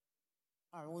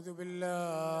أعوذ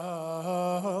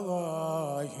بالله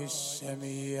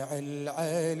السميع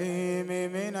العليم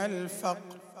من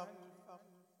الفقر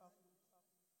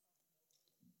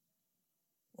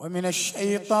ومن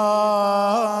الشيطان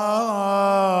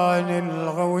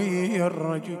الغوي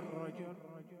الرجيم.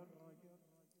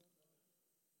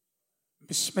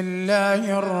 بسم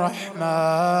الله الرحمن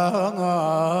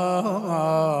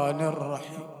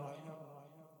الرحيم.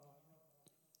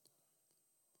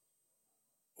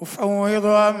 أفوض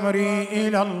أمري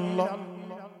إلى الله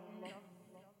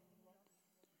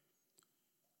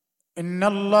إن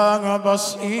الله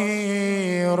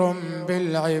بصير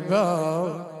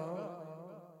بالعباد.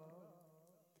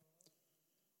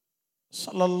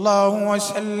 صلى الله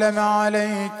وسلم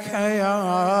عليك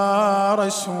يا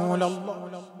رسول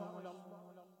الله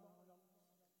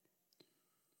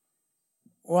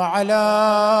وعلى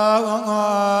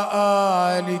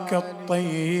آلك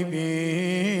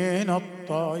الطيبين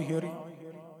الطاهرين.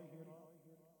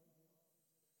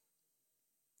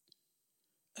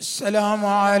 السلام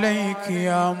عليك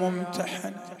يا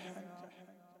ممتحن،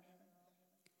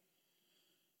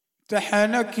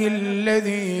 امتحنك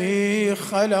الذي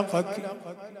خلقك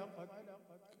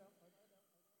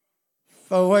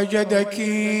فوجدك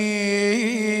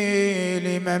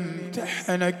لما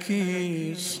امتحنك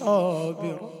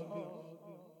صابر.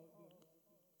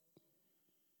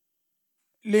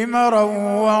 لما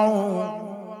روعوا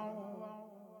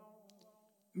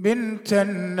بنت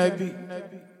النبي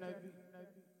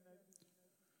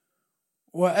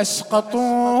وأسقطوا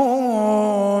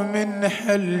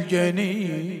منها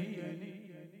الجنين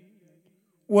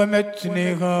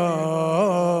ومتنها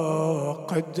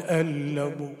قد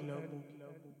ألموا.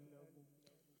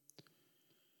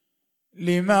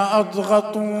 لما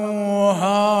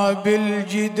أضغطوها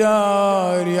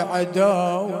بالجدار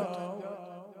عداوة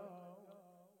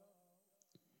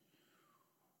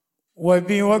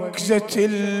وبوكزة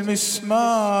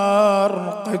المسمار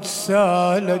قد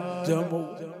سال الدم.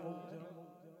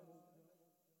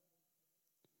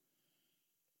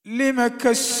 لما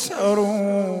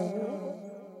كسروا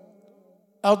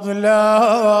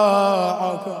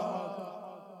أضلاعها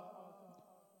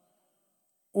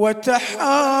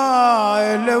وتحالفوا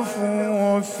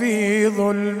في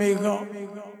ظلمها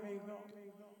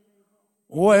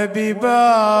وببابها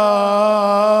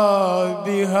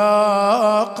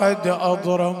قد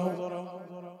أضرموا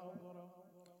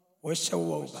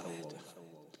وسووا بعد.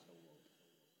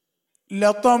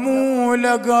 لطموا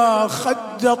لقى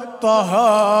خد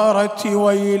الطهارة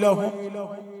ويلهم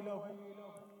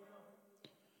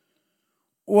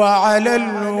وعلى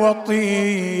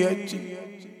الوطية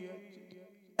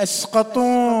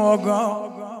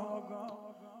أسقطوها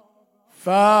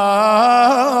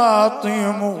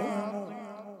فاطم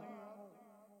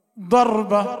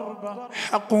ضربة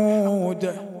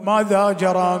حقودة ماذا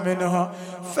جرى منها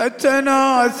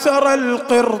فتناثر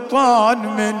القرطان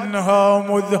منها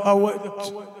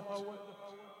مذهوت.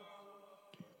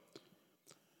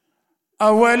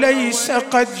 أوليس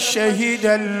قد شهد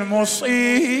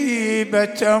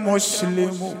المصيبة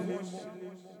مسلم.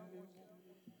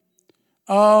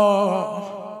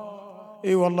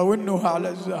 اي والله وانه على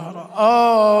الزهرة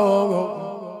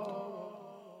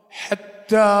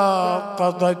حتى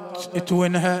قضت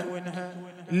اتونها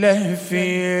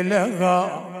لهفي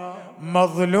لها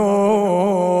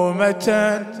مظلومة.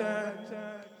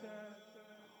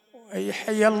 اي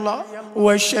حي الله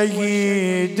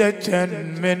وشهيدة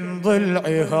من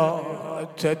ضلعها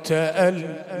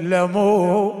تتألم.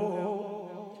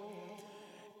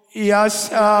 يا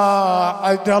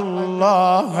ساعد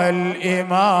الله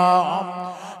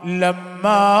الإمام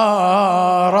لما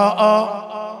رأى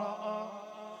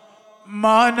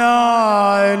ما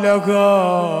نالها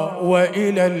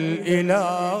وإلى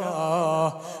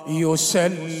الإله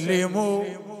يسلم.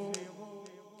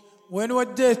 وين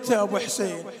وديت أبو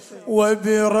حسين؟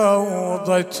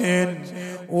 وبروضة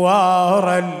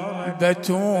وارى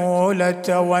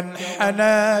البتولة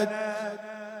وانحنت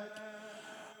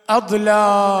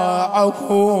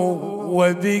أضلاعه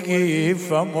وبه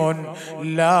فم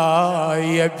لا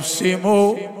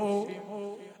يبسم.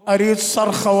 أريد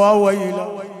صرخة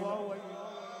وويلة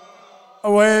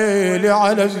ويلي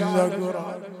على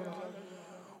الزقرة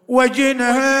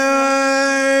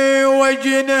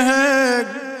وجنها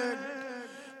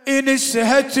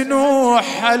إنسهت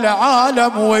نوح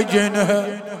العالم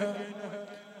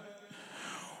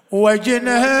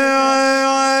وجنها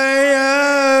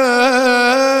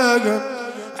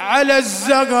على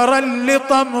الزغر اللي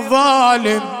طم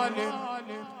ظالم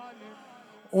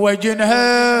وجنها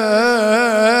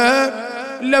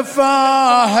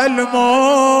لفاها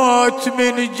الموت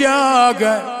من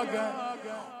جاقه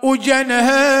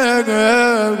وجنها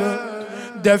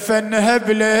دفنها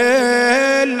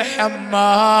بليل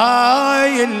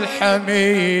حماي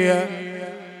الحمية.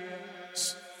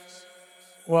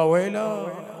 وويلا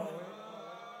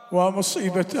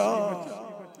ومصيبتها.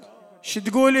 شو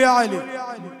تقول يا علي؟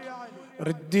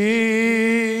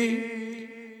 ردي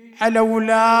على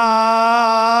أولادك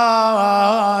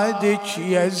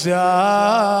يا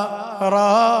زهرة.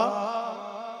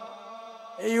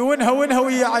 اي وينها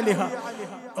ويا عليها.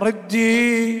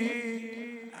 ردي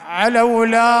على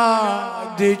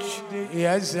أولادك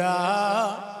يا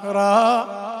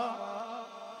زهرة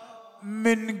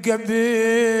من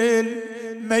قبل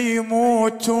ما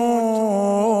يموتون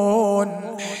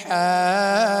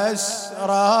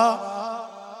حسرة.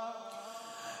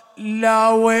 لا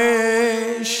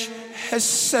ويش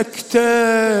حسكت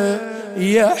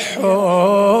يا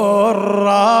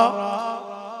حرة.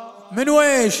 من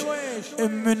ويش؟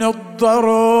 من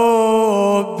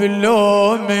الضرب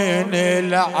لو من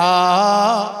العصرة.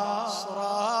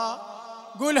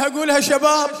 قولها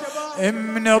شباب.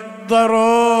 من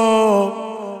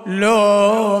الضرب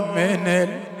لو من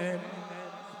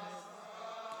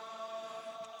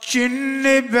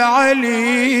جنب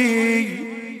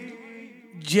علي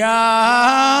جالس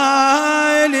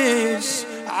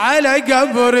على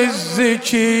قبر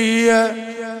الزكية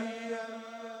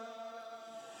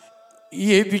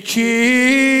يبكي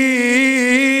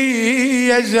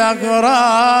يا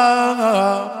زغراء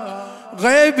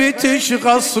غيبتش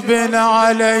غصب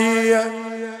علي.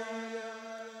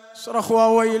 صرخ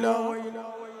وويلا.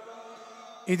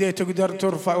 إذا تقدر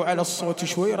ترفعوا على الصوت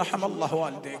شوي رحم الله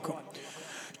والديكم.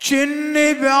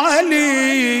 جنب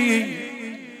علي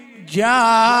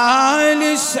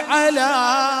جالس على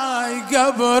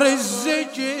قبر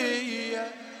الزكية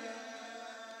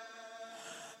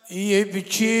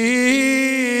يبكي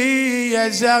يا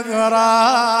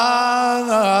زغراء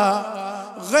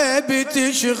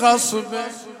غيبتش غصب.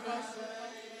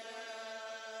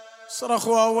 صرخ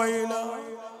وويلا.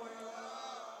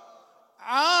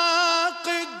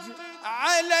 عاقد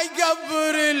على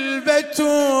قبر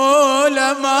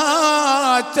البتول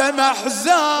مأتم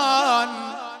أحزان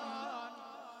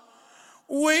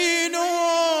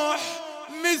وينوح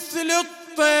مثل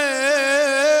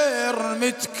الطير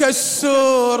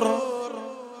متكسر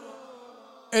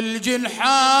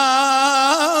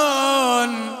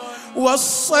الجنحان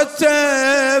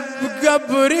وصته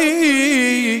بقبري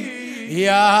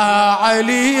يا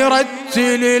علي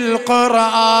رتل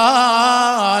القرآن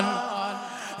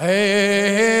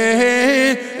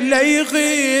لا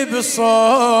يغيب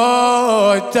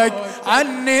صوتك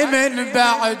عني من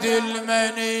بعد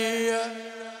المنية.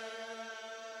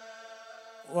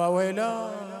 وويلا.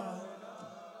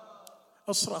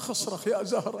 اصرخ يا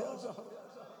زهرة.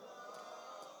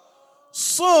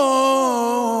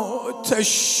 صوت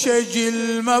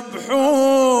الشجل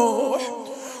مبحوح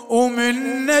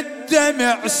ومن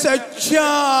الدمع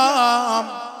سجام.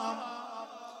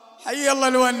 حي الله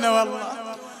الونة والله.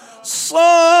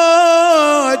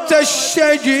 صوت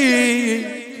الشجل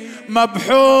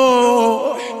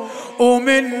مبحوح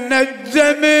ومن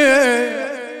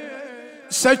الدمع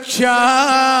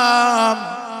سجام.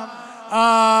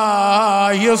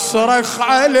 يصرخ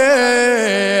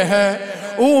عليها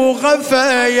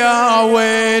وغفى يا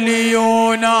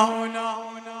ويليونا.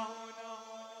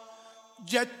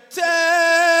 جت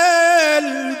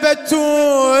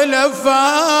البتول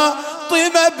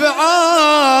فاطمة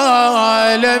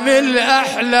بعالم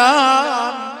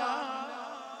الأحلام.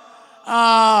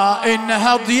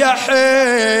 انهض يا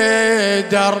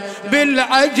حيدر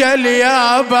بالعجل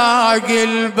يا باقي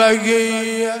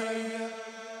البقية.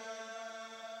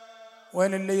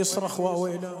 وين اللي يصرخ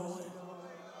وويله؟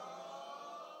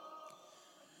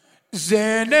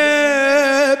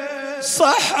 زينب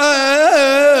صحت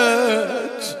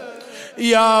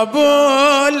يا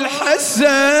ابو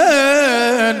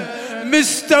الحسن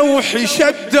مستوحش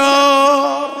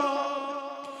الدار.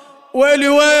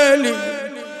 ويلي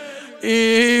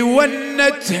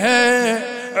ونتها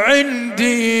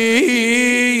عندي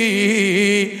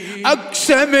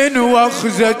أقسى من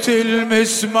وخزة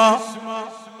المسمار.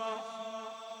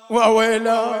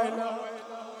 وويلا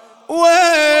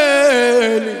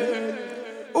ويلي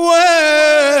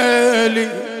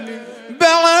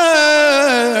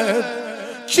بعد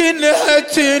جنها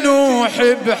تنوح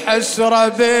بحسرة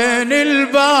بين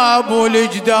الباب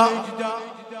والجدار.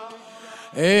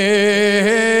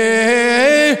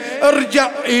 ارجع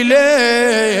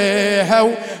إليها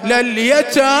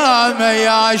ولليتامى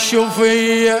يا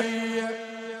شفية.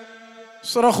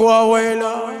 صرخ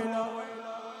وويلا.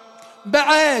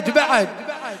 بعد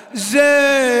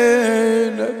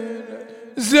زينب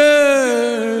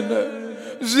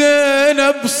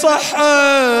زينب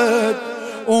صحت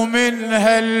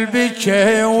ومنها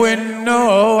البكا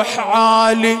والنوح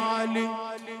عالي،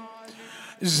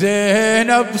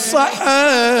 زينب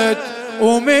صحت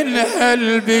ومنها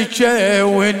البكا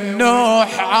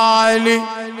والنوح عالي،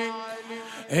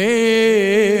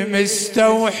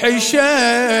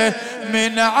 مستوحشة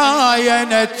من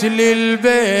عاينت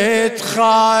للبيت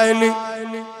خالي،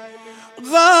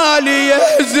 غالي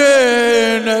يا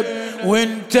زينب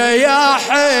وانت يا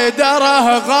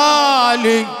حيدره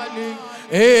غالي،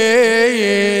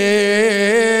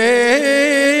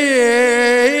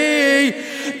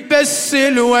 بس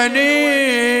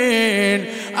الونين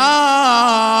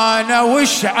انا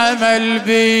وش عمل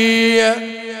بي.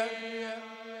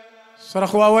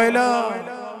 صرخ وويلا،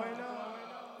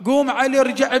 قوم علي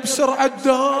ارجع بسرعة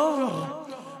الدار،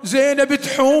 زينب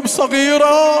تحوم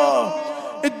صغيرة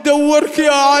تدورك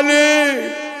يا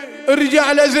علي،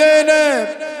 ارجع لزينب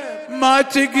ما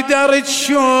تقدر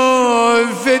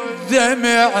تشوف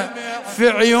الدمع في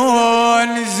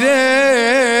عيون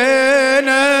زينب،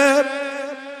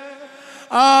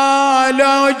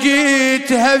 لو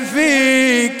جيتها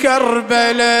في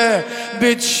كربلاء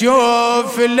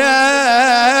بتشوف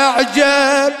الأعجب،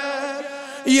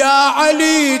 يا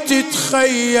علي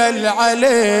تتخيل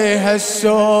عليها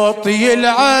الصوت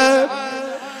يلعب،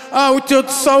 أو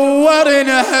تتصور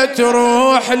انها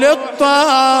تروح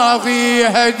للطاغي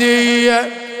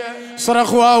هدية.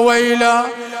 صرخ وويلا،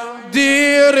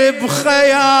 دير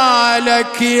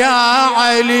بخيالك يا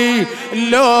علي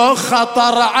لو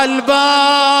خطر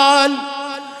عالبال،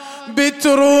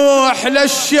 بتروح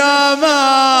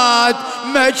للشامات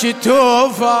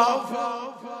مكتوفة،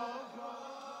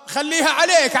 خليها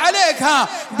عليك ها،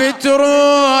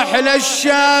 بتروح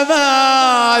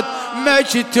للشامات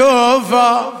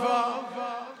مكتوفة،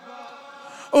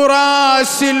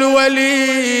 وراس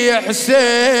الولي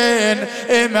حسين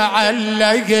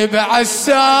معلق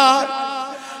بعسار،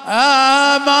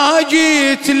 ما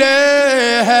جيت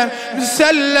ليها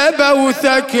مسلبة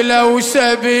وثكلة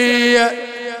وسبية،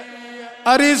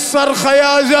 اريد صرخة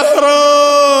يا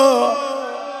زهرة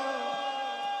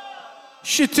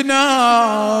شتنادي،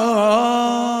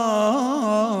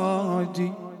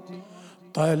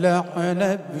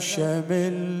 طلعنا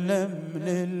بشملنا من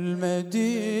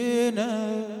المدينة،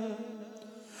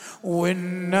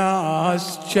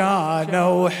 والناس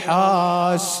كانوا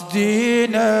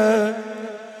حاسدينا،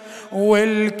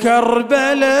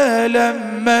 والكربلة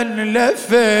لما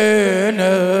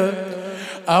لفينا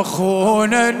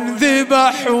أخونا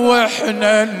انذبح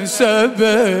وإحنا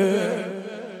انسبه.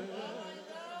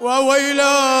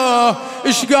 وويلاه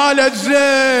ايش قالت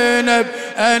زينب،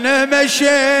 انا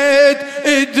مشيت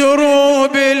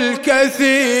دروب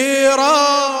الكثيرة،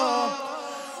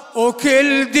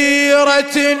 وكل ديرة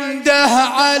تنده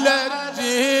على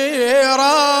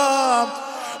الديرة،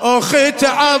 اخت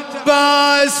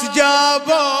عباس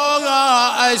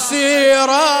جابوها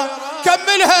اسيرة،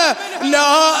 كملها،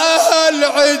 لا اهل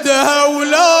عدها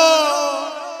ولا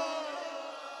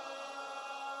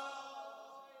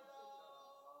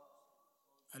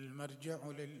المرجع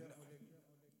لله.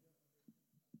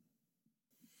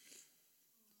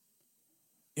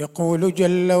 يقول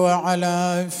جل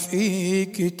وعلا في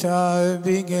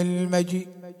كتابه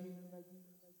المجيد: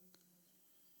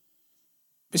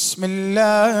 بسم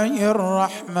الله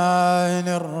الرحمن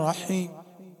الرحيم.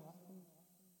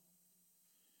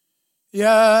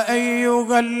 يا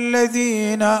أيها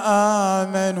الذين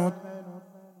آمنوا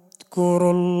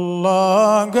اذكروا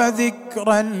الله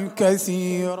ذكرا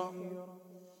كثيرا،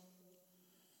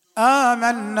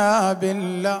 آمنا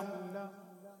بالله،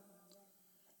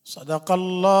 صدق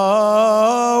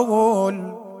الله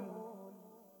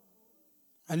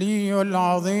العلي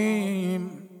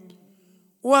العظيم.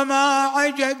 وما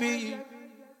عجبي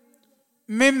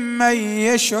ممن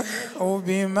يشح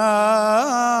بماله،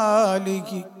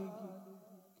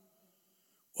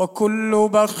 وكل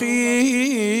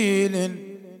بخيل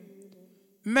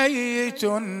ميت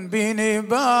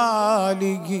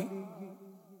بنباله،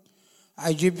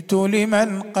 عجبت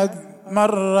لمن قد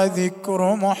مر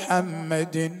ذكر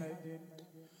محمد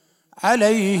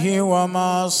عليه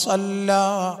وما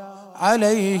صلى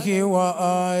عليه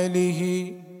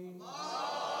وآله.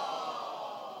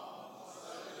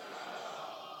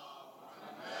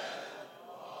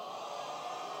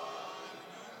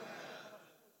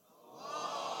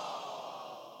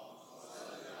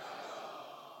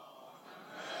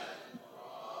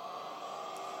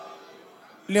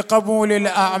 لقبول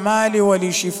الأعمال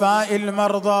ولشفاء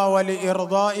المرضى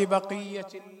ولإرضاء بقية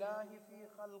الله في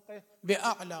خلقه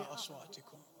بأعلى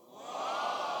أصواتكم.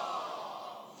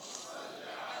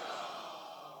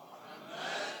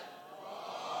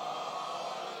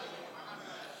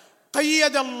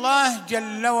 قيد الله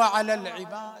جل وعلا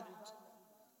العباد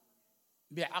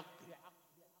بعقل،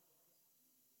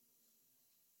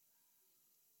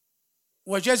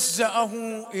 وجزأه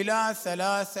إلى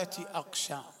 3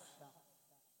 أقسام،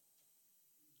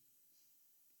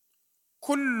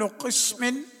 كل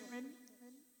قسم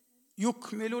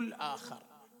يكمل الآخر.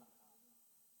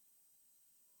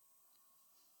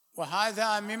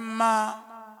 وهذا مما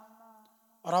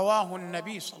رواه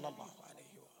النبي صلى الله عليه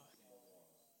وآله.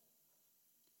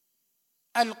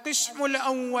 القسم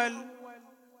الأول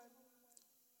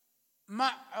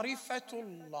معرفة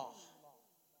الله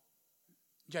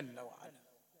جل وعلا،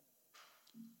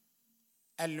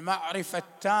 المعرفة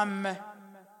التامة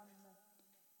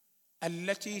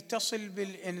التي تصل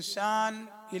بالإنسان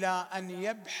إلى أن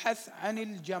يبحث عن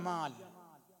الجمال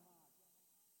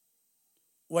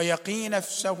ويقي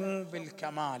نفسه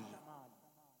بالكمال،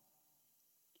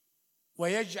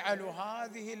 ويجعل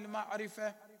هذه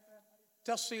المعرفة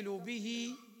تصل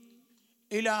به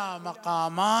إلى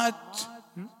مقامات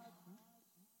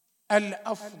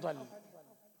الأفضل،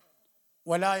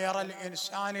 ولا يرى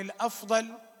الإنسان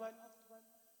الأفضل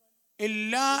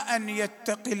إلا أن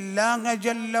يتقي الله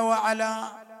جل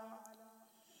وعلا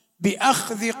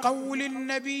بأخذ قول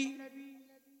النبي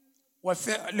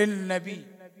وفعل النبي.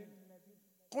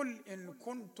 قل إن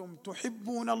كنتم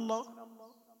تحبون الله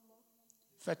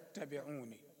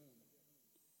فاتبعوني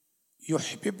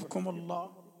يحببكم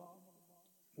الله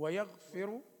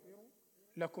ويغفر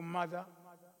لكم ماذا؟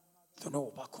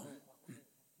 ذنوبكم.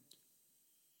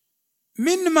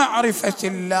 من معرفة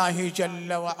الله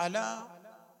جل وعلا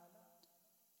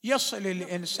يصل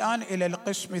الإنسان إلى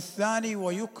القسم الثاني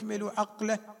ويكمل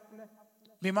عقله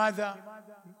بماذا؟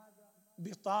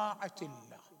 بطاعة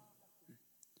الله.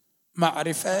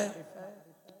 معرفة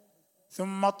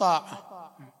ثم طاعة.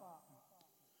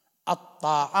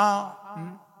 الطاعة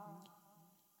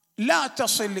لا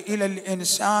تصل إلى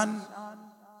الإنسان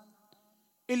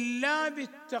إلا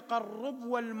بالتقرب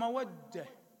والمودة.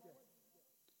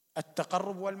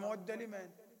 التقرب والمودة لمن؟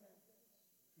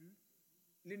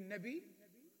 للنبي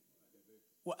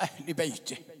وأهل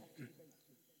بيته.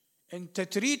 أنت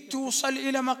تريد توصل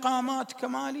إلى مقامات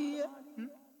كمالية،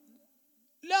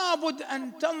 لابد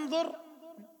أن تنظر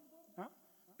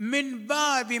من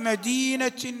باب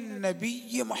مدينة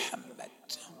النبي محمد.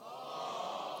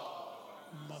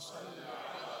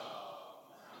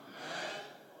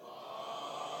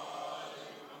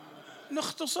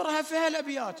 نختصرها في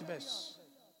هالأبيات بس.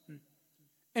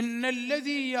 إن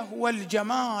الذي يهوى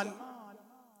الجمال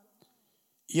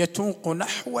يتوق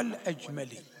نحو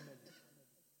الأجمل،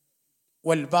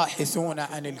 والباحثون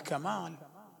عن الكمال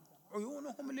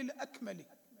عيونهم للأكمل.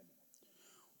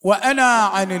 وأنا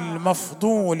عن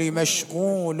المفضول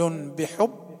مشغول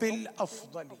بحب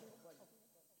الأفضل،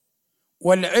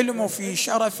 والعلم في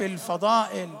شرف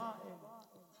الفضائل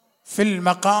في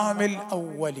المقام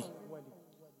الأول.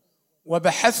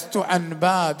 وبحثت عن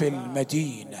باب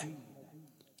المدينة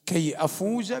كي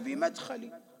أفوز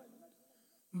بمدخلي،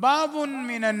 باب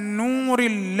من النور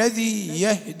الذي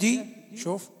يهدي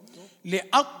شوف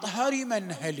لأطهر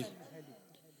منهلي،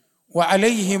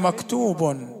 وعليه مكتوب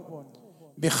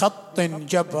بخط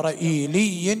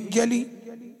جبرائيلي جلي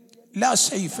لا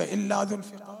سيف إلا ذو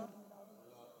الفقار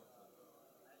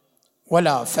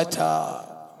ولا فتى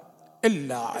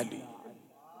إلا علي.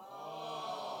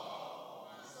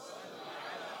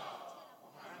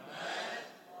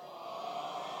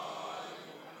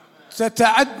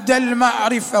 تتعدى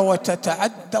المعرفة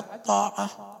وتتعدى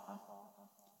الطاعة.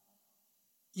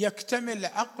 يكتمل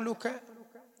عقلك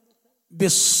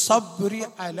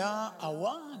بالصبر على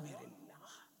أوامر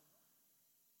الله.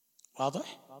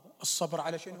 واضح؟ الصبر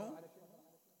على شنو؟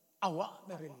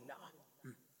 أوامر الله.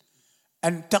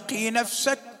 أن تقي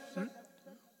نفسك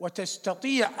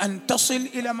وتستطيع أن تصل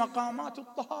إلى مقامات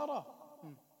الطهارة،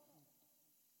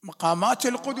 مقامات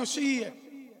القدسية،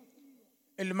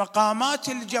 المقامات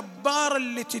الجبارة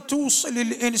التي توصل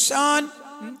الإنسان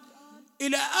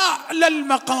إلى أعلى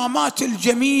المقامات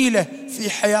الجميلة في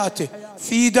حياته،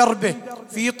 في دربه،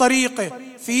 في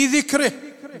طريقه، في ذكره.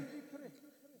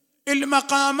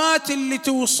 المقامات اللي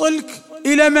توصلك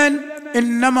إلى من؟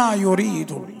 إنما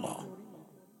يريد الله.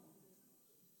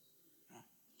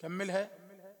 كملها.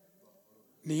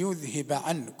 ليذهب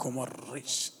عنكم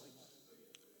الرجس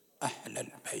أهل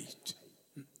البيت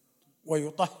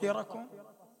ويطهركم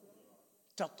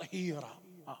تطهيرا.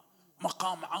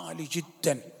 مقام عالي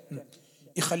جدا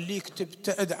يخليك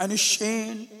تبتعد عن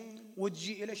الشين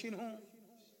وتجي إلى شنو؟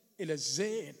 إلى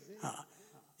الزين.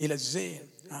 إلى الزين.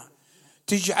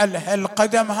 تجعل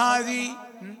هالقدم هذه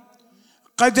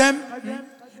قدم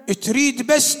تريد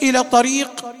بس إلى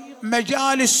طريق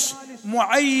مجالس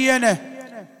معينة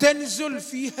تنزل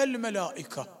فيها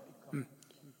الملائكة.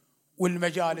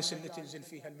 والمجالس اللي تنزل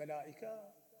فيها الملائكة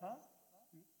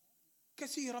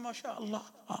كثيرة ما شاء الله.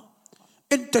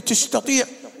 أنت تستطيع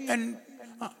أن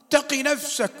تقي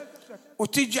نفسك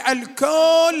وتجعل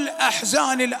كل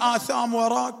أحزان الآثام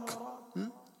وراك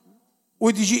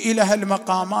وتجي إلى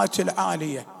هالمقامات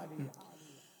العالية.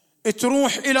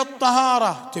 تروح إلى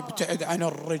الطهارة، تبتعد عن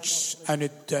الرجس عن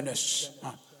الدنس.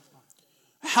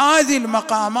 هذه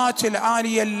المقامات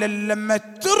العالية اللي لما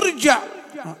ترجع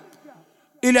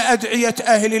إلى أدعية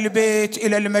أهل البيت،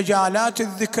 إلى المجالات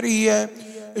الذكرية،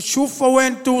 تشوف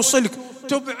وين توصلك،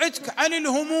 تبعدك عن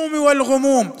الهموم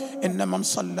والغموم. إن من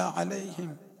صلى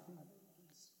عليهم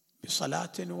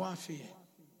بصلاة وافية،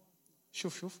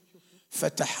 شوف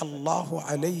فتح الله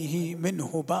عليه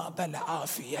منه باب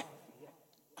العافية.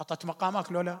 أعطت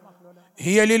مقامك لولا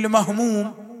هي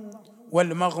للمهموم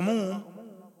والمغموم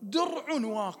درع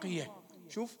واقية.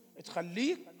 شوف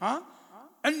تخليك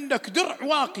عندك درع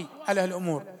واقي على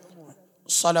الأمور.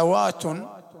 صلوات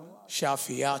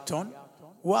شافيات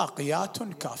واقيات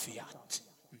كافيات.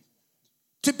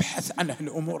 تبحث عن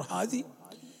الأمور هذه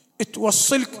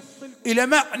توصلك إلى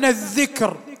معنى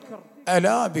الذكر.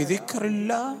 ألا بذكر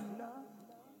الله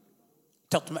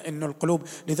تطمئن القلوب.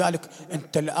 لذلك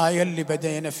أنت الآية اللي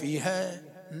بدينا فيها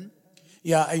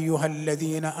يا أيها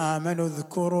الذين آمنوا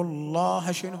اذكروا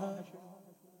الله شنو؟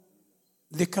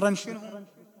 ذكرا شنو؟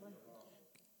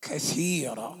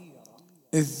 كثيرا.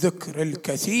 الذكر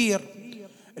الكثير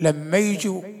لما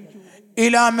يجوا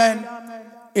إلى من؟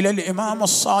 إلى الإمام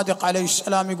الصادق عليه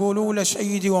السلام، يقولوا له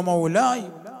سيدي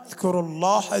ومولاي اذكروا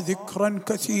الله ذكرا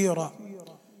كثيرا.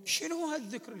 شنو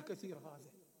هالذكر الكثير هذا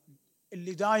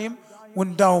اللي دايم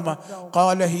ونداومه؟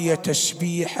 قال هي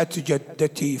تسبيحة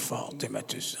جدتي فاطمة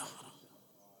الزهراء.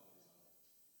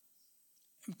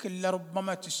 يمكن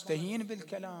لربما تستهين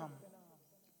بالكلام،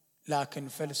 لكن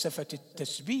فلسفة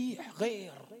التسبيح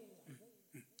غير.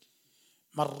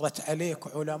 مرت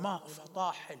عليك علماء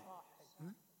فطاحل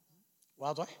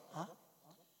واضح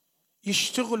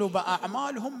يشتغلوا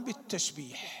بأعمالهم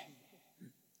بالتسبيح،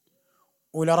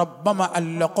 ولربما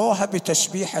علقوها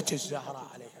بتسبيحة الزهراء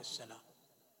عليه السلام،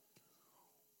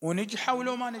 ونجحوا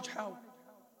لو ما نجحوا.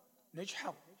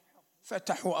 نجحوا،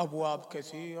 فتحوا أبواب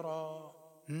كثيرة،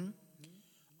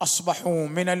 أصبحوا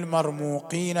من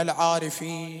المرموقين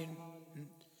العارفين،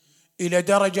 إلى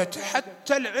درجة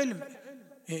حتى العلم.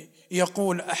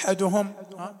 يقول أحدهم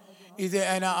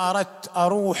إذا أنا أردت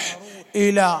أروح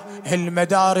إلى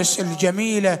المدارس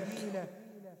الجميلة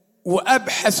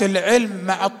وأبحث العلم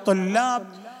مع الطلاب،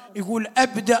 يقول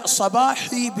أبدأ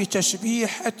صباحي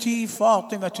بتسبيحة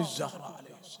فاطمة الزهراء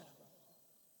عليه السلام.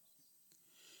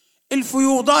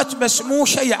 الفيوضات بس مو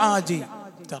شيء عادي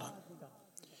ترى.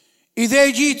 إذا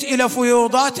جيت إلى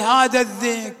فيوضات هذا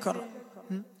الذكر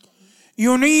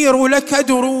ينير لك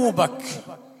دروبك،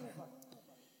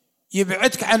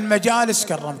 يبعدك عن مجالس،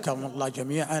 كرمكم الله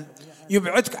جميعا،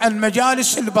 يبعدك عن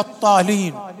مجالس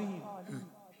البطالين،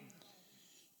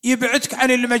 يبعدك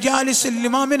عن المجالس اللي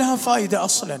ما منها فايدة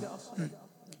أصلا،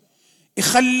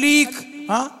 يخليك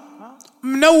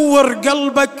منور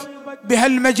قلبك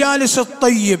بهالمجالس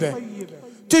الطيبة،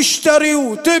 تشتري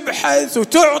وتبحث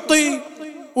وتعطي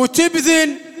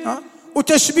وتبذل.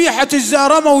 وتسبيحة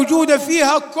الزهراء موجودة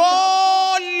فيها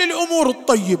كل الأمور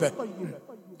الطيبة.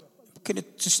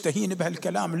 يمكن تستهين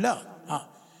بهالكلام، لا،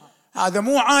 هذا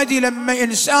مو عادي. لما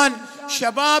إنسان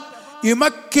شباب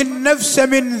يمكن نفسه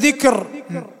من ذكر،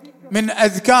 من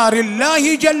أذكار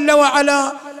الله جل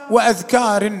وعلا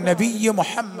وأذكار النبي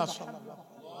محمد صلى الله عليه وسلم.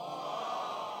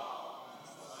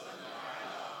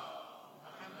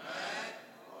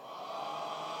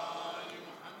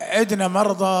 عدنا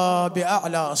مرضى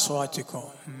بأعلى أصواتكم.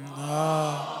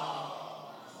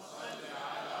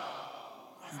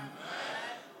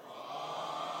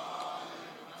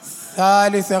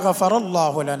 ثالثة غفر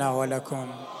الله لنا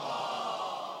ولكم.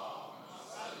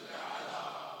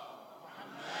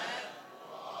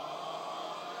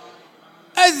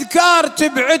 أذكار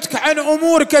تبعدك عن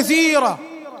أمور كثيرة،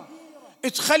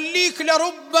 تخليك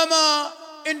لربما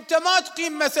أنت ما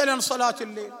تقيم مثلا صلاة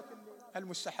الليل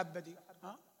المستحبة دي،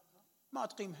 ما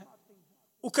تقيمها.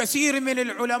 وكثير من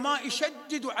العلماء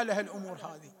يشددوا على هالأمور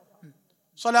هذه.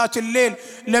 صلاة الليل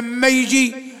لما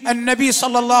يجي النبي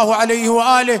صلى الله عليه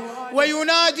وآله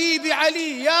وينادي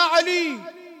بعلي، يا علي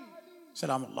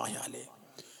سلام الله عليه،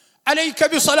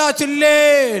 عليك بصلاة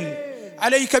الليل،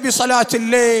 عليك بصلاة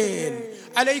الليل،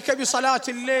 عليك بصلاة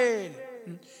الليل.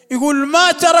 يقول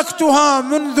ما تركتها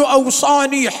منذ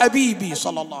أوصاني حبيبي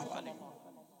صلى الله عليه وسلم.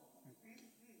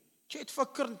 شيء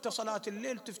تفكر أنت صلاة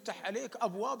الليل تفتح عليك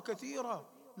أبواب كثيرة،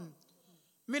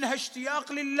 منها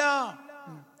اشتياق لله.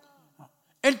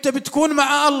 أنت بتكون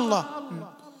مع الله،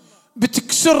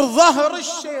 بتكسر ظهر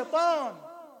الشيطان،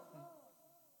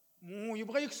 مو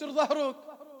يبغى يكسر ظهرك،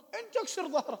 أنت اكسر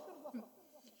ظهره.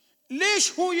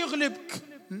 ليش هو يغلبك؟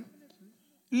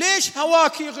 ليش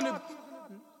هواك يغلبك؟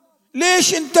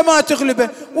 ليش أنت ما تغلبه؟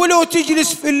 ولو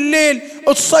تجلس في الليل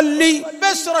تصلي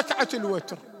بس ركعة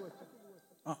الوتر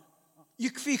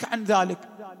يكفيك عن ذلك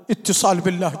اتصال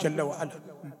بالله جل وعلا.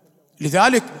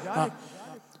 لذلك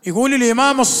يقول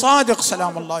الإمام الصادق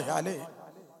سلام الله عليه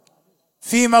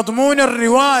في مضمون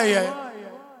الرواية،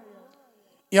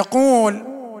 يقول: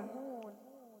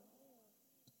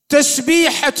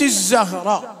 تسبيحة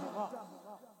الزهراء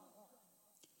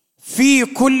في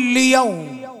كل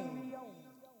يوم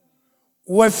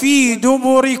وفي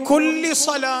دبر كل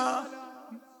صلاة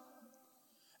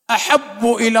أحب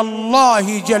إلى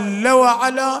الله جل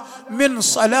وعلا من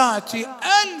صلاة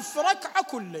 1000 ركعة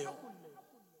كل يوم.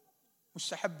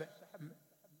 مستحبة.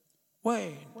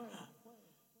 وين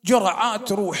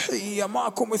جرعات روحية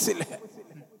ماكو مثلها،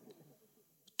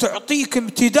 تعطيك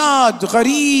امتداد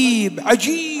غريب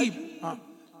عجيب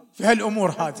في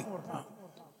هالأمور هذه.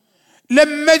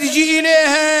 لما تجي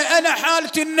إليها: أنا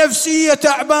حالتي النفسية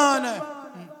تعبانة،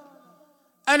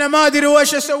 أنا ما أدري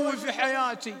وش أسوي في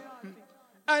حياتي،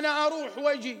 أنا أروح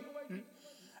وجي،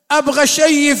 أبغى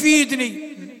شيء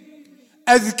يفيدني،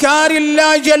 أذكار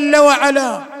الله جل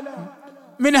وعلا،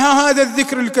 منها هذا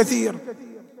الذكر الكثير.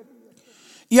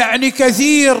 يعني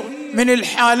كثير من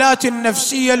الحالات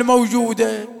النفسية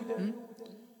الموجودة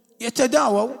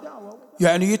يتداووا،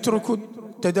 يعني يتركوا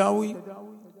التداوي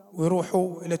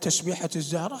ويروحوا إلى تسبيحة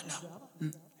الزهراء.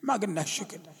 لا، ما قلنا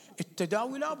هالشكل.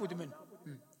 التداوي لابد منه،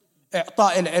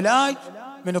 إعطاء العلاج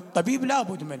من الطبيب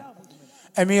لابد منه.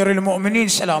 أمير المؤمنين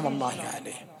سلام الله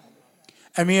عليه،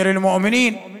 أمير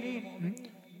المؤمنين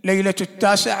ليلة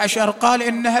 19 قال: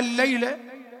 إنها الليلة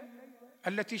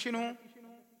التي شنو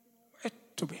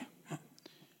عدت بها.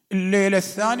 الليلة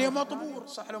الثانية مطبور،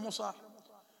 صح ولا مو صح؟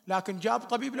 لكن جاب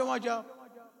طبيب لو ما جاب؟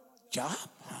 جاب.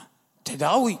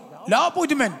 تداوي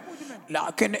لابد منه.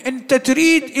 لكن أنت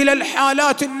تريد إلى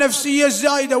الحالات النفسية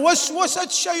الزايدة، وسوسة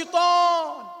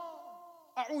الشيطان،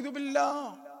 أعوذ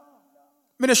بالله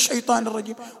من الشيطان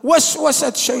الرجيم،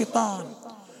 وسوسة شيطان.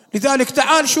 لذلك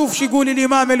تعال شوف شو يقول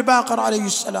الإمام الباقر عليه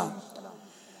السلام: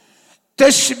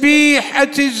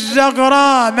 تسبيحة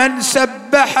الزغراء من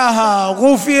سبحها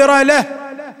غفر له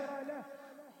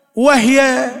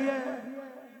وهي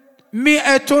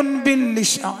 100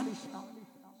 باللسان،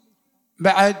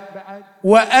 بعد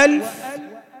 1000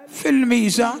 في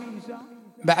الميزان،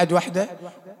 بعد وحدة،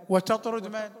 وتطرد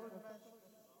من؟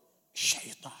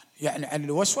 الشيطان. يعني عن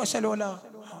الوسوسة لولا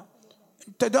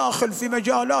أنت داخل في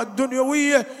مجالات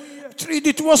دنيوية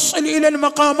تريد توصل إلى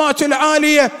المقامات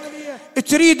العالية،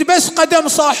 تريد بس قدم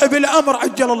صاحب الأمر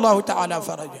عجل الله تعالى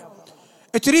فرجه،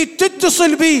 تريد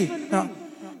تتصل به،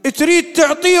 تريد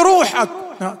تعطي روحك،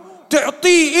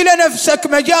 تعطي إلى نفسك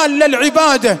مجال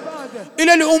للعبادة،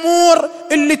 إلى الأمور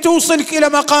اللي توصلك إلى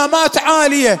مقامات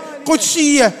عالية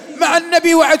قدسية مع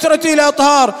النبي وعترته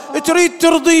الأطهار، تريد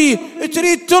ترضيه،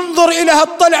 تريد تنظر إلى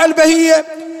هالطلعة البهية،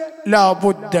 لا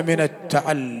بد من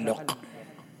التعلق.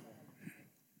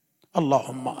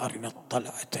 اللهم أرنا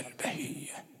الطلعة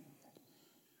البهية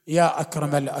يا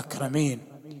أكرم الأكرمين،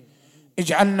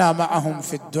 اجعلنا معهم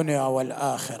في الدنيا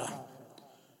والآخرة،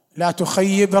 لا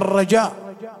تخيب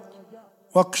الرجاء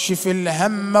واكشف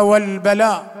الهم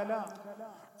والبلاء.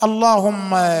 اللهم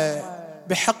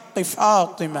بحق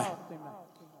فاطمة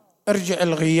ارجع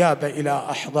الغياب إلى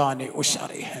أحضان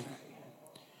أسرهم،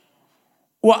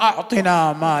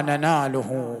 وأعطنا ما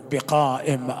نناله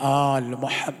بقائم آل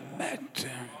محمد.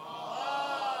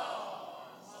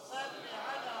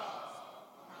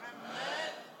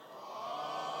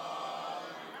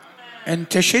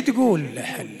 أنت شو تقول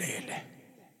له الليلة؟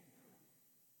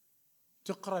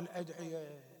 تقرأ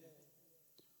الأدعية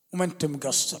وما أنت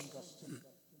مقصر،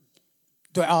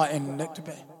 دعاء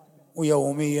الندبة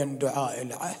ويوميا دعاء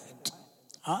العهد،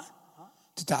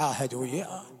 تتعاهد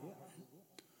وياه،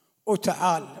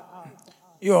 وتعال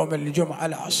يوم الجمعة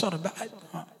العصر بعد،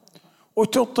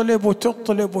 وتطلب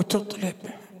وتطلب وتطلب،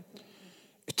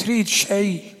 تريد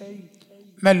شيء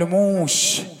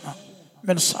ملموس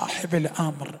من صاحب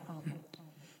الأمر،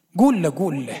 قول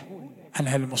له عن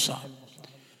هالمصاب،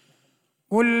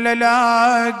 قل له: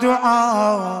 لا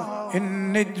دعاء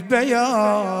الندبة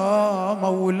يا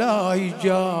مولاي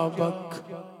جابك،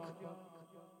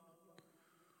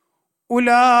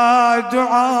 ولا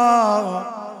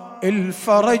دعاء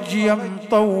الفرج يا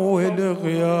مطول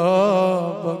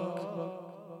غيابك،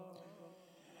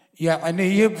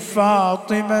 يعني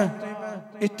بفاطمة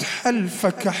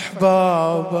تحلفك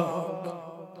أحبابك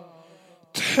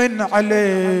تحن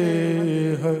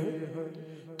عليها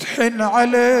تحن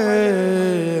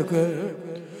عليك،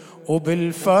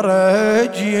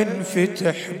 وبالفرج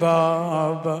ينفتح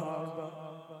بابك.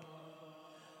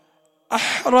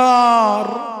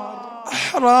 أحرار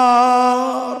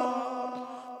أحرار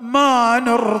ما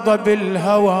نرضى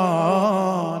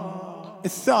بالهوان.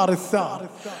 الثار الثار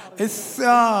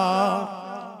الثار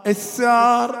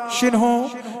الثار شنو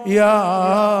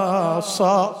يا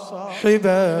صاحب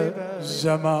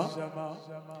الزمان؟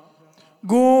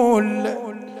 قول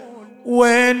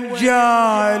وين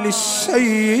جال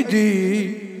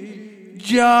السيدي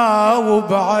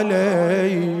جاوب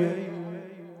علي.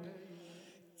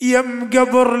 يم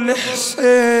قبر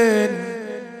الحسين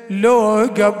لو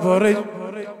قبر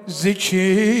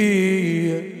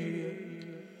زكية،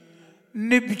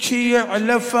 نبكي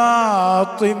على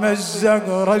فاطمة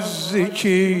الزهرة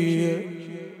الزكية،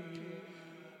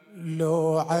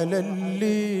 لو على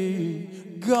اللي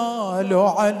قالوا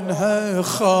عنها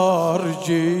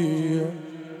خارجية.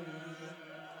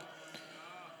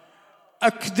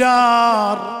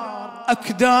 أكدار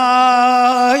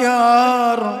أكدار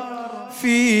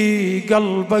في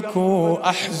قلبك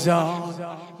وأحزان.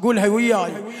 قولها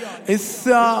وياي.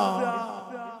 الثار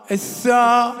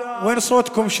الثار. وين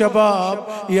صوتكم شباب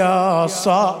يا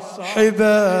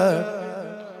صاحبه؟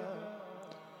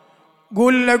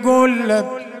 قول له قول له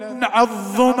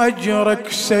نعظم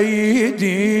أجرك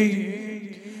سيدي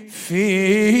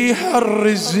في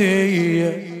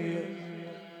هالرزية.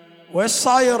 ويش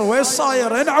صاير ويش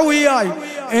صاير؟ انع وياي.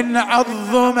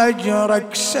 نعظم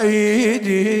أجرك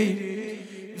سيدي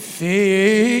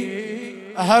في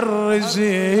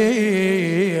هالرزية.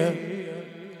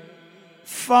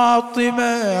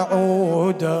 فاطمة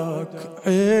عودك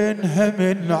عينها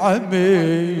من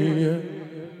عمية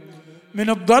من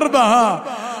الضربة.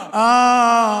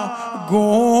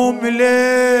 قوم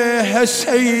ليها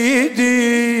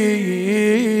سيدي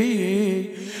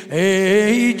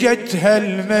جتها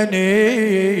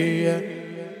المنية.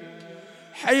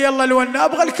 حي الله الونا.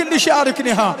 أبغى الكل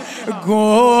يشاركني.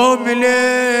 قوم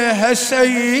ليها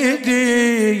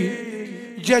سيدي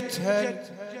جتها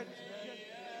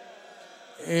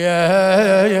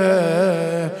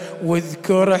يا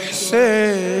واذكر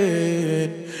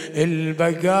حسين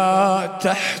البقاء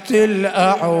تحت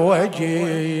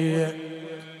الأعوجية.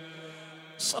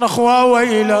 صرخ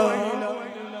وويلا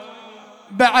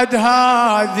بعد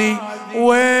هذه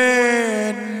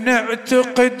وين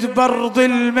نعتقد برض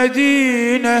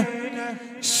المدينة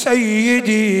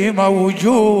سيدي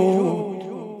موجود،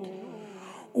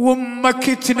 وامك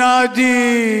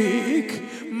تناديك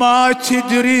ما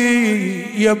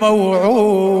تدري يا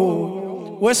موعود.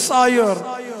 وصاير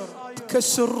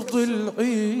كسر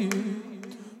ضلعي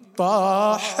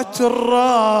طاحت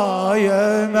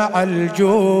الراية مع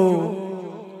الجود.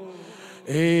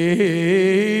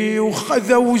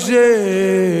 وخذوا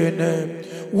زينب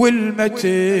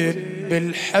والمتن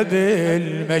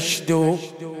بالحبل مشدود.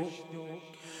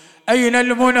 أين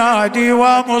المنادي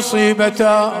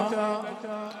ومصيبته؟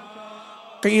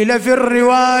 قيل في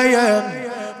الرواية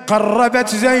قربت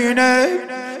زينب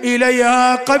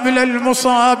إليها قبل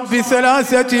المصاب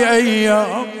ب3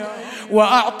 أيام،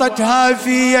 وأعطتها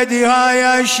في يدها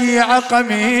يا شيع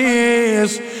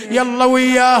قميص. يلا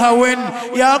وياها وين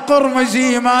يا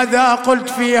قرمزي ماذا قلت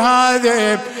في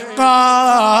هذا؟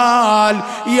 قال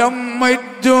يم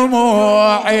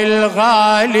الدموع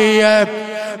الغالية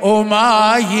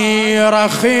وما هي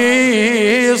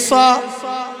رخيصة،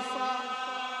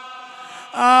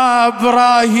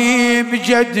 إبراهيم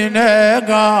جدنا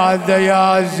هذا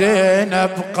يا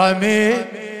زينب قميص.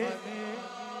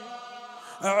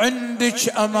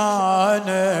 عندك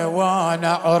أمانة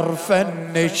وأنا عرف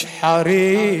أنك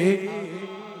حريم.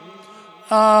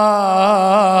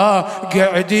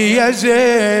 قعدي يا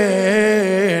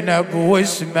زينب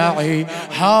واسمعي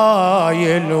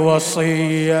هاي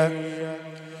الوصية.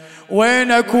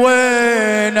 وينك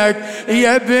وينك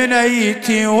يا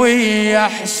بنيتي ويا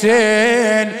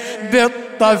حسين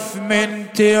بالطف من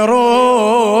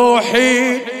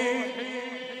تروحي،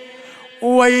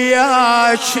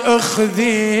 وياك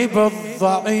اخذي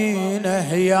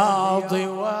بالضعينه يا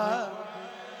ضوى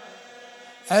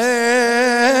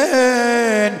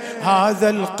عين. هذا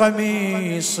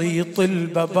القميص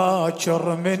يطل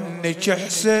باكر منك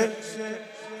حسين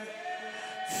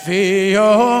في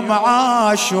يوم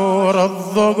عاشور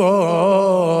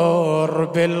الظهر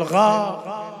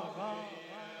بالغار.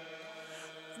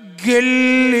 قل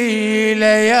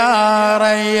لي يا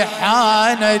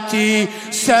ريحانتي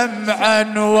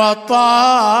سمعا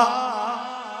وطاعة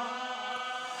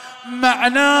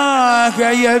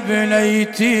معناها يا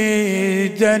بنيتي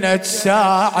دنت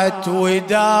ساعة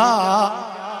وداع،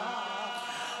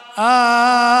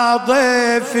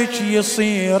 ضيفك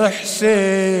يصير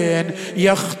حسين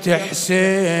يا اخت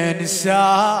حسين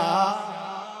ساعة،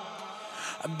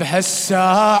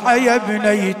 بهالساعة يا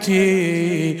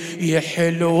بنيتي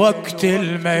يحل وقت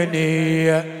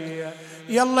المنية.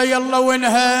 يلا يلا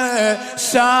وانها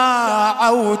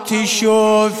ساعة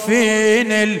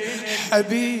وتشوفين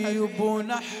الحبيب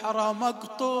ونحره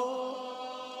مقطوع،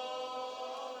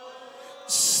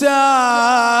 ساعة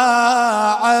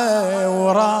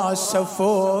وراسه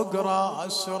فوق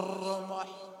راس الرمح،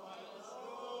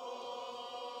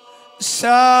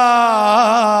 ساعة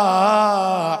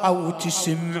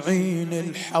وتسمعين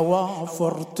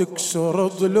الحوافر تكسر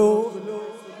ضلوع،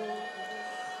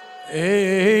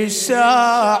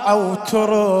 ساعة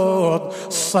وترد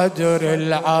صدر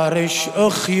العرش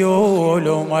خيول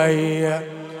ومية.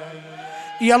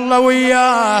 يلا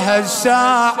وياها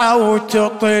الساعة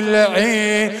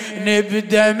وتطلعين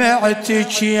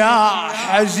بدمعتك يا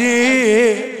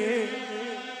حزين،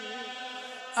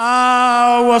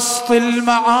 وسط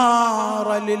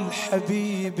المعارة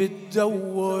للحبيب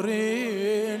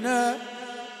تدورين،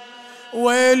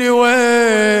 ويلي ويلي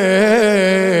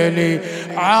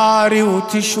عاري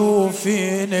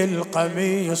وتشوفين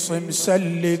القميص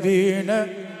مسلبينه،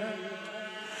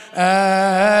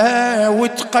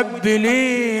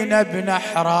 وتقبلين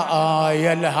بنحر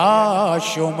آية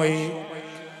الهاشمي.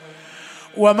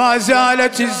 وما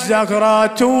زالت الزهراء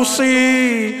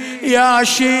توصي يا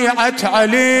شيعة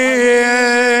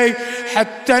علي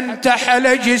حتى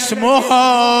انتحل جسمها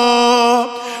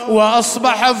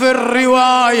وأصبح في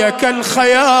الرواية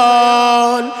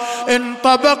كالخيال،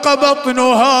 انطبق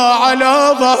بطنها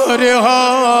على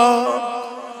ظهرها.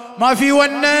 ما في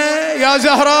ونة يا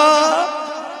زهراء؟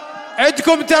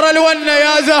 عندكم ترى الونة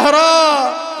يا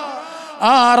زهراء.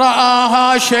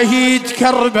 رآها شهيد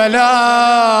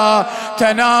كربلاء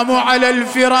تنام على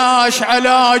الفراش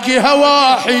على جهة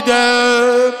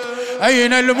واحدة،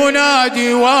 أين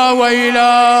المنادي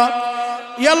وويلا.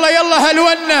 يلا يلا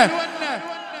هالونة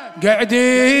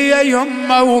قعدي يا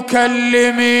يمه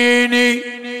وكلميني،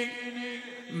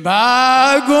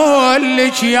 بقول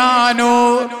لك يا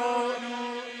نور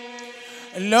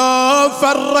لو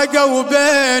فرقوا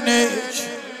بينك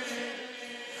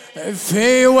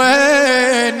في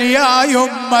وين يا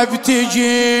يمه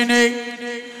بتجيني،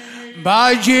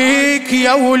 باجيك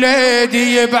يا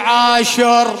وليدي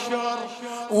بعاشر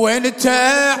وانت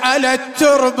على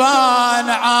التربان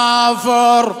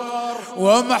عافر،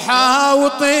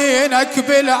 ومحاوطينك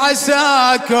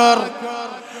بالعساكر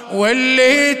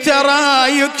واللي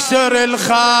ترى يكسر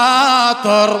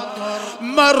الخاطر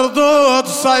مرضوض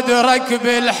صدرك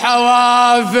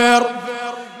بالحوافر.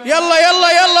 يلا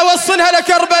يلا يلا وصلها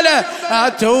لكربلة،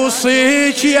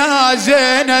 توصيك يا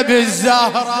زينب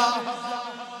الزهراء.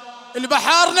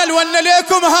 البحارنا الون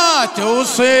ليكم،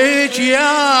 توصيك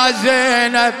يا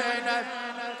زينب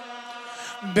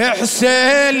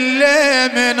بحسين لي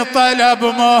من طلب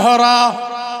مهره،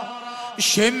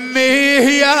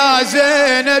 شميه يا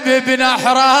زينب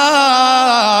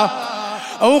بنحره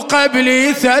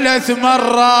وقبلي 3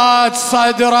 مرات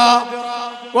صدره.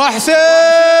 وحسين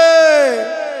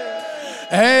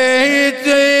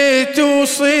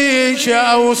توصيك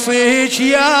اوصيك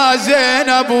يا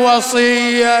زينب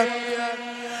وصيه،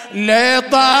 لي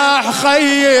طاح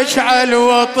خيك على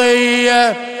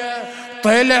الوطيه،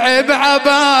 طلع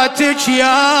بعباتك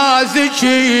يا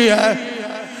زكيه،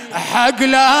 حق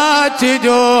لا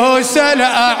تدوس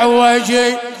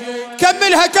الاعوجي.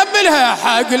 كملها كملها،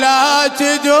 حق لا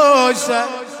تدوس.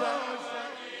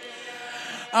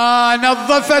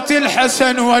 نظفت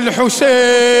الحسن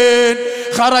والحسين،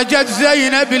 خرجت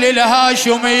زينب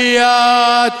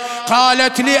للهاشميات،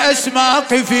 قالت لأسماء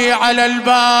قفي على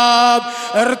الباب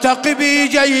ارتقبي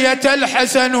جية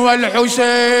الحسن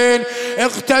والحسين.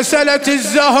 اغتسلت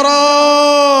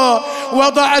الزهراء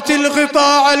وضعت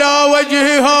الغطاء على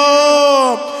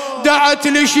وجهها، دعت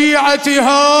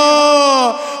لشيعتها،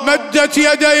 مدت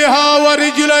يديها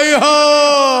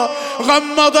ورجليها،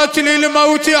 غمضت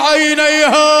للموت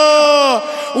عينيها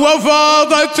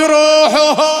وفاضت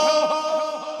روحها.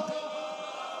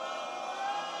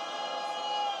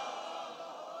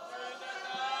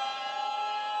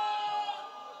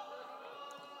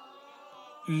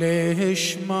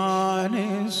 ليش ما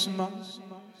نسمع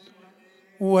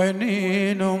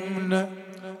ونينمنا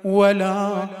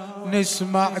ولا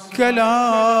نسمع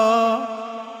كلام؟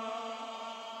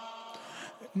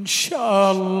 إن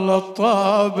شاء الله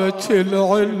طابت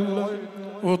العلة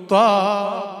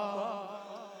وطاب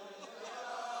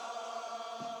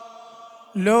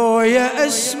لو يا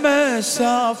أسمى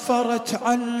سافرت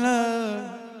عنا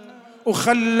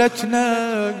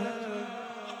وخلتنا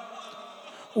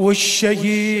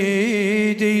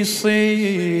والشهيد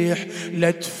يصيح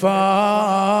لا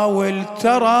تفاول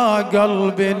ترى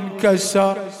قلبي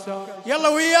انكسر. يلا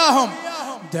وياهم.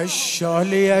 دشوا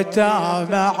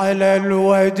اليتامى على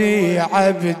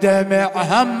الوديعة بدمع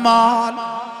همال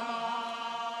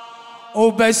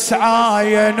وبس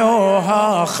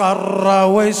عاينوها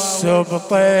خروا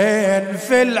السبطين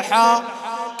في الحال.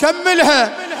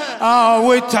 كملها.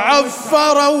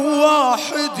 وتعفروا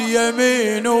واحد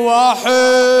يمين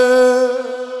واحد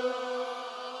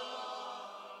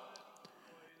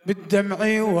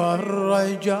بالدمع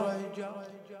والرجاء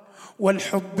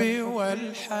والحب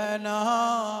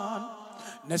والحنان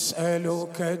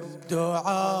نسألك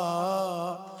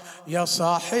الدعاء يا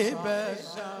صاحب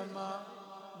الزمان.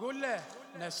 قول له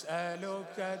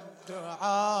نسألك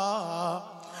الدعاء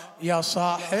يا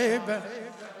صاحب.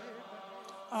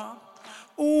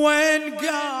 وين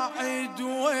قاعد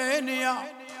وين يا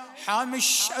حامي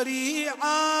الشريعة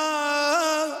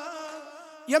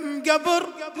يم قبر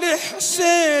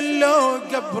لحسين لو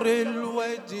قبر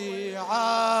الوديعة.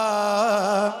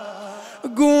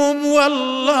 قوم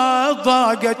والله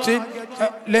ضاقت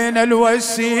لنا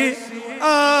الوسيعة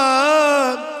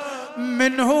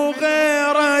منه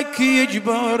غيرك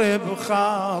يجبر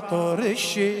بخاطر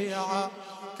الشيعة.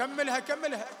 كملها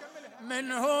كملها.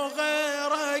 منه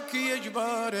غيرك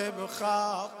يجبر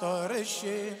بخاطر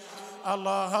الشيعة.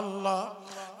 الله الله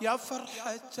يا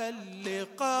فرحة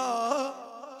اللقاء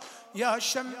يا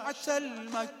شمعة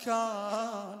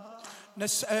المكان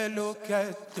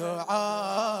نسألك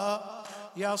الدعاء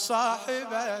يا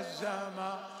صاحب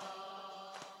الزمان.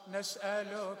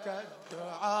 نسألك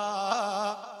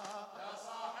الدعاء يا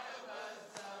صاحب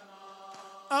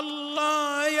الزمان.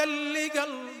 الله يلي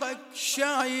قلبك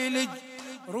شايل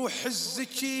روح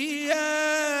الزكية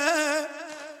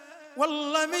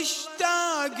والله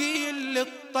مشتاقين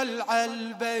للطلعة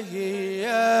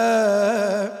البهية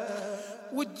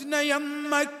ودنا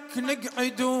يمك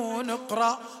نقعد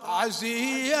ونقرأ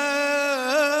عزية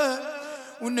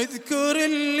ونذكر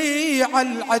اللي على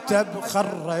العتب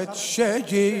خرت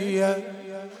شجية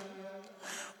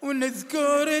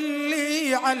ونذكر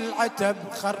اللي على العتب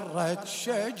خرت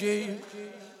شجية.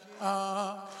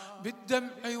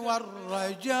 بالدمع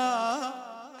والرجاء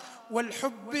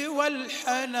والحب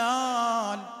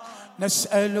والحنان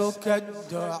نسألك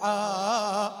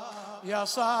الدعاء يا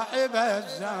صاحب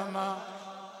الزمان.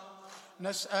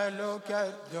 نسألك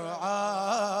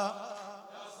الدعاء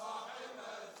يا صاحب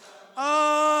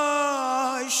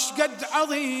الزمان. ايش قد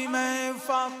عظيمة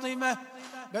فاطمة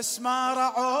بس ما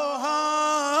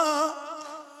رعوها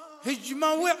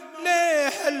هجموا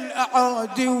عليها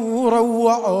الأعادي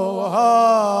وروعوها.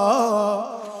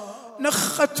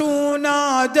 نخت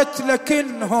ونادت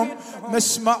لكنهم ما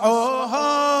سمعوها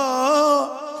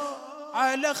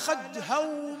على خدها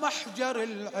ومحجر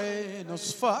العين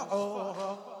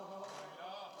اصفعوها.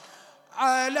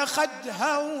 على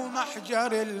خدها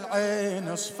ومحجر العين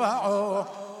اصفعوها.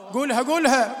 قولها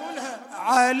قولها.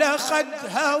 على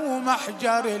خدها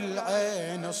ومحجر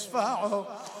العين اصفعوها.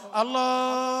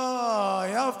 الله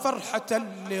يا فرحة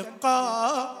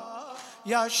اللقاء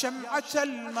يا شمعة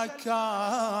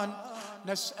المكان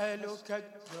نسألك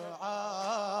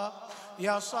الدعاء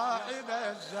يا صاحب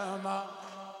الزمان.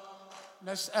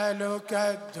 نسألك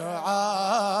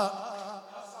الدعاء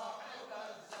يا صاحب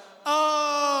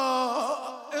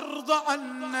الزمان. ارضى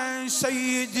عنا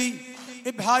سيدي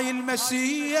بهاي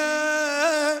المسية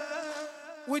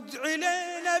وادعي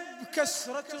لنا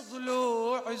بكسرة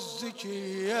ضلوع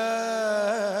الزكية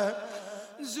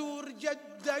نزور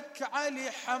جدك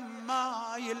علي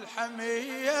حماي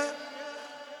الحمية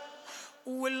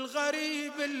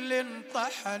والغريب اللي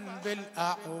انطحن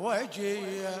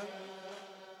بالأعوجية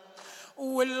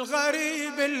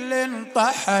والغريب اللي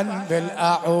انطحن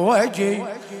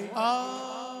بالأعوجية.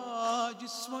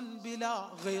 جسم بلا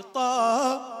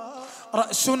غطاء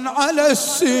رأس على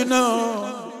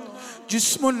السنان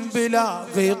جسم بلا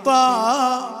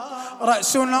غطاء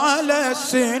رأس على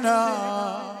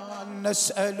السنان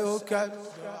نسألك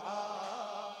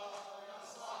الدعاء يا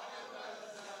صاحب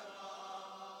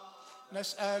الزمان.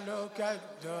 نسألك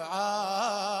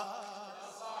الدعاء يا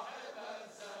صاحب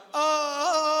الزمان.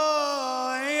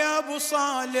 يا أبو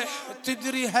صالح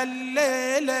تدري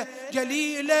هالليلة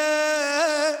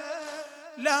جليلة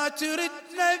لا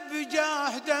تردنا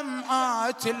بجاه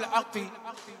دمعات العقيل.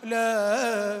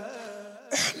 لا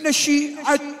احنا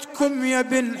شيعتكم يا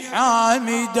بن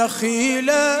حامي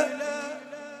دخيلة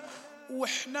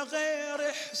واحنا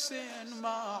غير حسين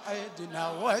ما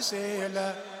عدنا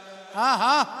وسيلة.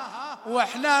 ها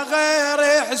واحنا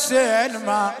غير حسين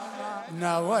ما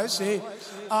نوسي.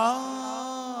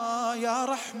 يا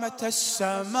رحمة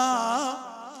السماء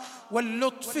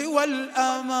واللطف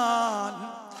والأمان،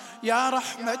 يا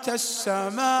رحمة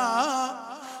السماء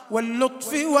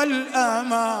واللطف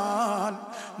والأمان،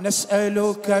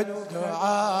 نسألك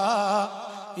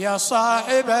الدعاء يا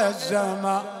صاحب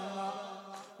الزمان،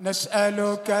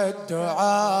 نسألك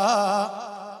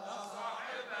الدعاء.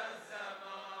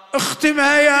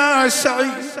 اختمها يا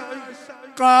سعيد.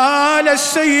 قال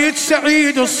السيد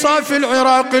سعيد الصافي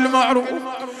العراقي المعروف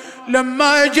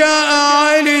لما جاء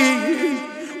علي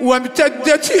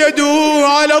وامتدت يده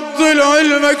على الضلع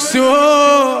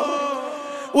المكسور،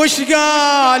 وش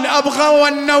قال؟ أبغى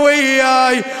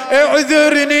والنوياي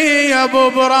اعذرني يا ابو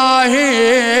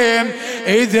ابراهيم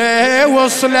اذا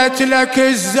وصلت لك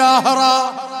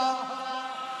الزهرة،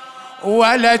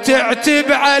 ولا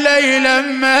تعتب علي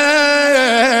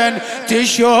لما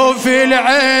تشوف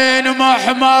العين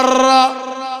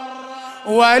محمرة،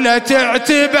 ولا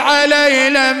تعتب علي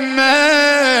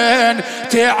لما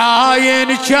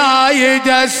تعاين شايد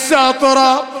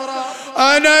السطرة.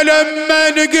 أنا لما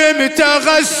قمت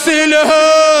أغسلها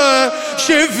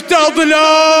شفت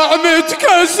أضلاع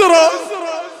متكسرة.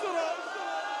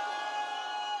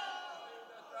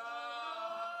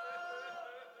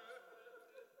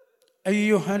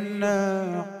 أيها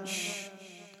الناس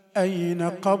أين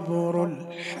قبر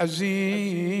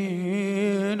الحزين؟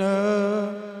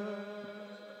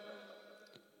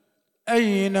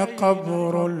 أين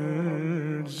قبر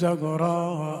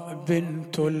الزغراء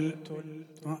بنت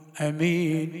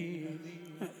الأمين؟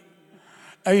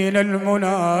 أين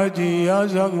المنادي يا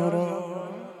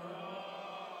زغراء؟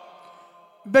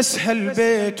 بس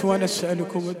هالبيت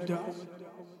ونسألكم الدعاء.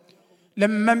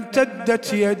 لما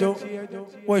امتدت يده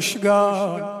وش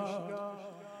قال؟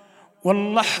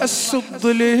 والله حس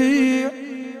الضليع،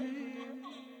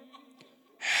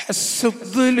 حس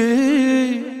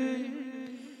الضليع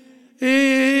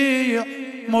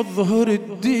مظهر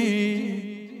الدين،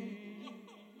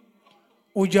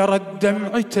 وجرت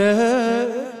دمعته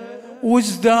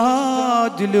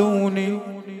وازداد لوني.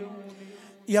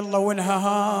 يلا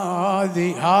وانها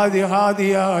هذه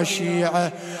يا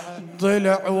شيعة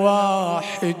ضلع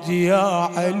واحد يا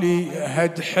علي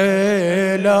هد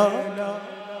حيله،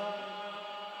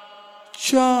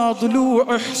 شا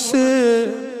ضلوع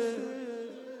حسين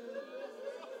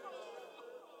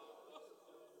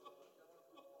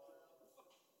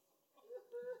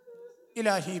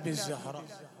إلهي بالزهرة.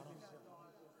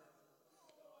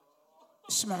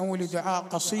 اسمعوا لي دعاء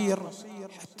قصير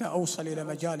حتى أوصل إلى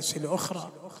مجالس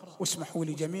الأخرى، واسمحوا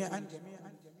لي جميعا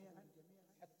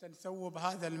حتى نثوب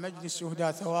هذا المجلس،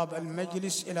 يهدى ثواب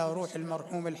المجلس إلى روح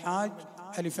المرحوم الحاج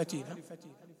علي فتيلة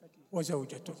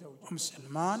وزوجته أم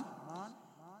سلمان،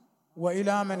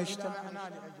 وإلى من اجتمعنا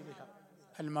لأجلها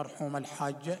المرحومة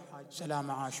الحاجة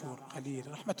سلام عاشور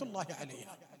خليل رحمة الله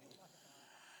عليها،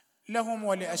 لهم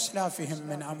ولأسلافهم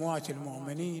من أموات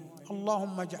المؤمنين.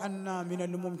 اللهم اجعلنا من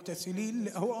الممتثلين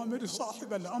لأوامر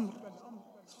صاحب الأمر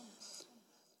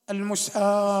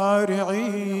المسارعين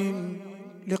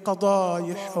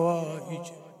لقضاء حوائج.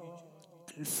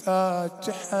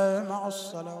 الفاتحة مع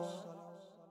الصلوات.